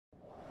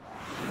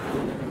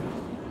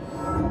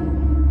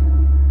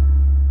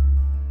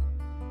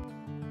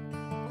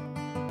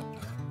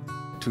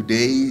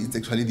Today is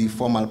actually the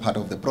formal part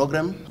of the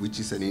program, which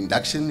is an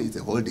induction. It's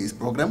a whole day's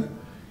program.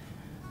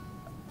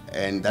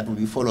 And that will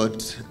be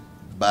followed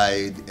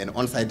by an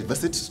on-site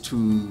visit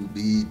to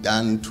be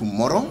done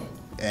tomorrow.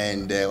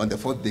 And on the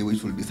fourth day,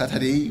 which will be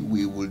Saturday,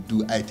 we will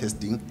do eye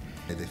testing.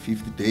 And the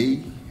fifth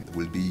day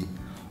will be,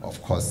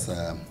 of course,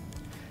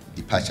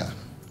 departure.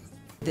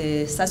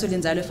 The Sasol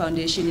Inzalo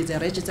Foundation is a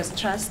registered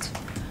trust,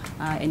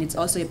 and it's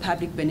also a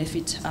public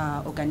benefit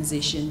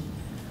organization.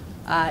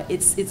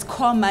 Its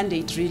core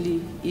mandate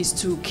really is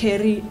to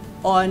carry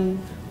on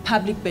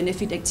public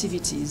benefit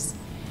activities.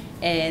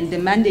 And the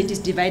mandate is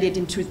divided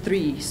into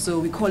three, so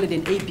we call it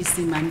an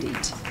ABC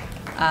mandate.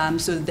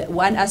 So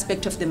one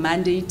aspect of the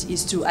mandate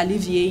is to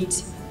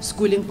alleviate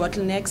schooling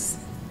bottlenecks.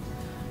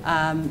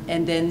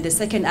 And then the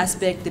second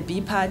aspect, the B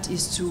part,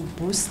 is to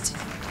boost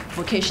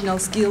vocational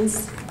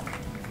skills.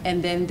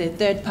 And then the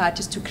third part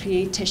is to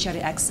create tertiary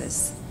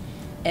access.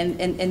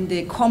 And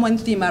the common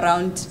theme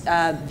around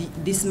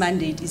this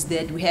mandate is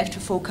that we have to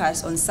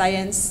focus on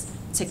science,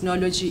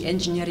 technology,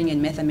 engineering,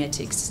 and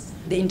mathematics.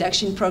 The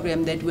induction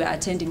program that we're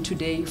attending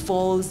today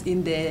falls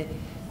in the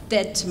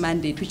third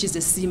mandate, which is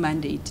the C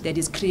mandate, that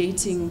is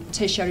creating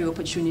tertiary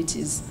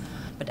opportunities.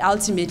 But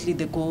ultimately,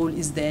 the goal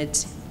is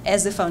that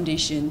as a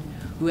foundation,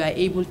 we are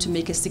able to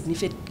make a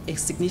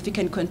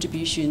significant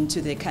contribution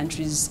to the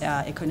country's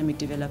economic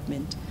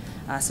development.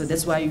 So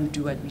that's why we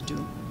do what we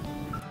do.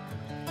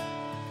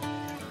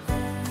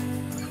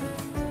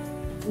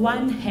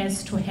 One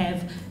has to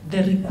have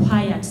the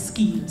required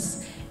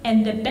skills,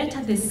 and the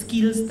better the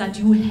skills that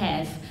you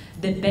have,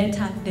 the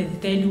better the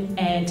value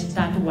add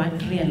that one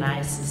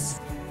realizes.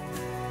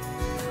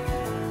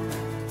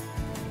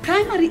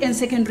 Primary and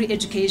secondary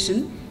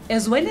education,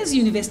 as well as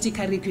university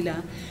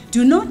curricula,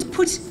 do not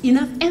put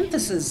enough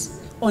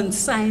emphasis on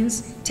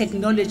science,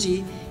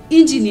 technology,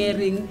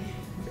 engineering,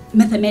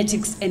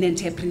 mathematics, and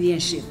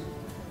entrepreneurship.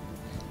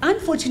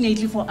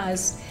 Unfortunately for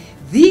us,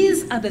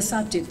 these are the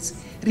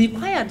subjects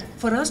required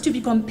for us to be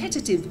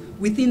competitive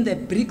within the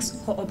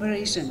BRICS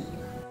cooperation.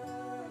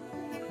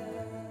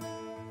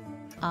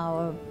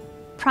 Our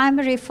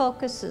primary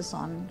focus is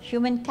on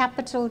human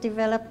capital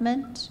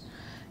development,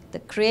 the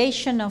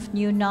creation of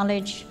new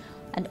knowledge,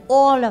 and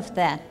all of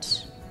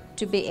that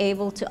to be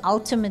able to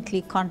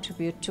ultimately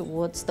contribute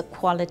towards the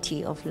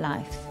quality of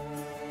life.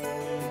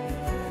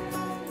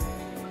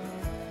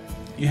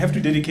 You have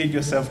to dedicate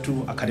yourself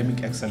to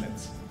academic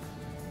excellence.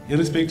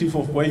 Irrespective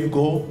of where you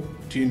go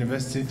to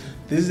university,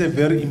 this is a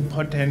very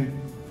important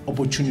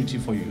opportunity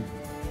for you.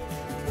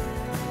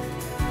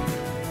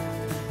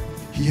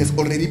 He has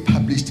already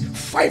published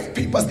 5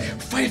 papers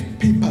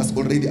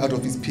already out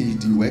of his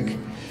PhD work,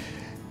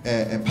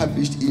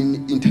 published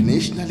in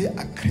internationally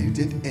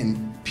accredited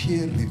and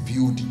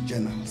peer-reviewed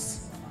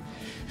journals.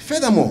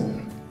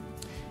 Furthermore,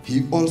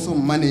 he also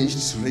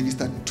managed to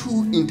register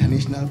 2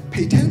 international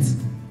patents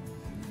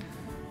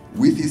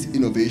with his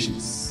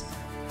innovations.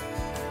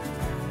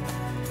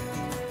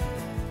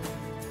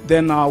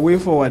 Then our way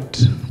forward,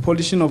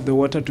 pollution of the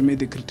water to meet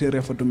the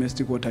criteria for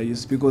domestic water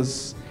use,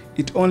 because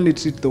it only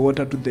treats the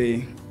water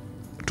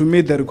to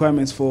meet the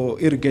requirements for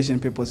irrigation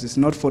purposes,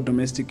 not for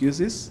domestic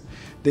uses.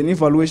 Then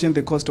evaluation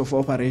the cost of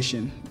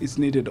operation is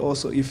needed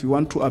also. If you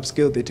want to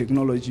upscale the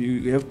technology,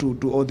 you have to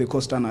do all the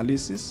cost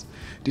analysis.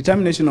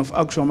 Determination of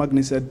actual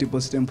magnesite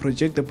deposit and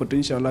project the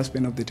potential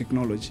lifespan of the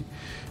technology.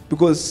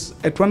 Because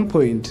at one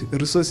point,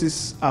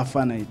 resources are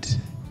finite.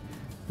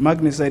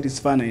 Magnesite is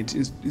finite,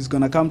 it's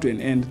going to come to an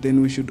end.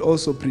 Then we should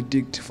also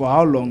predict for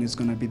how long it's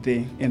going to be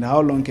there and how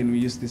long can we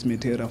use this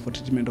material for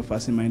treatment of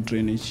arsenic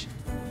drainage.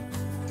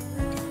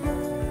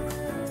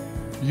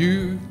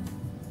 You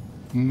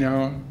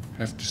now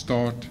have to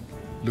start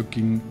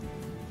looking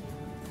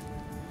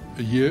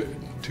a year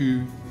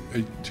to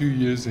 2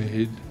 years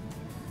ahead.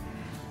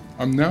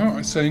 I'm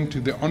now saying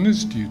to the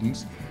honours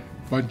students,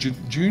 by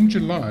June,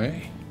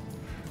 July,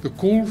 the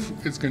call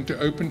is going to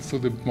open for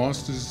the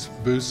master's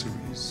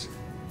bursaries,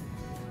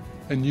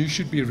 and you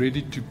should be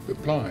ready to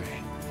apply.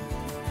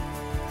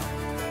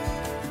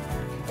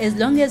 As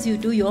long as you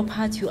do your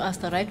part, you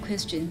ask the right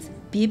questions,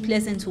 be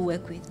pleasant to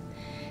work with.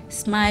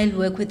 Smile,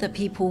 work with the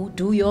people,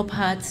 do your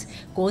part,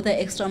 go the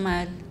extra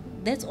mile.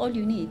 That's all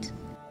you need.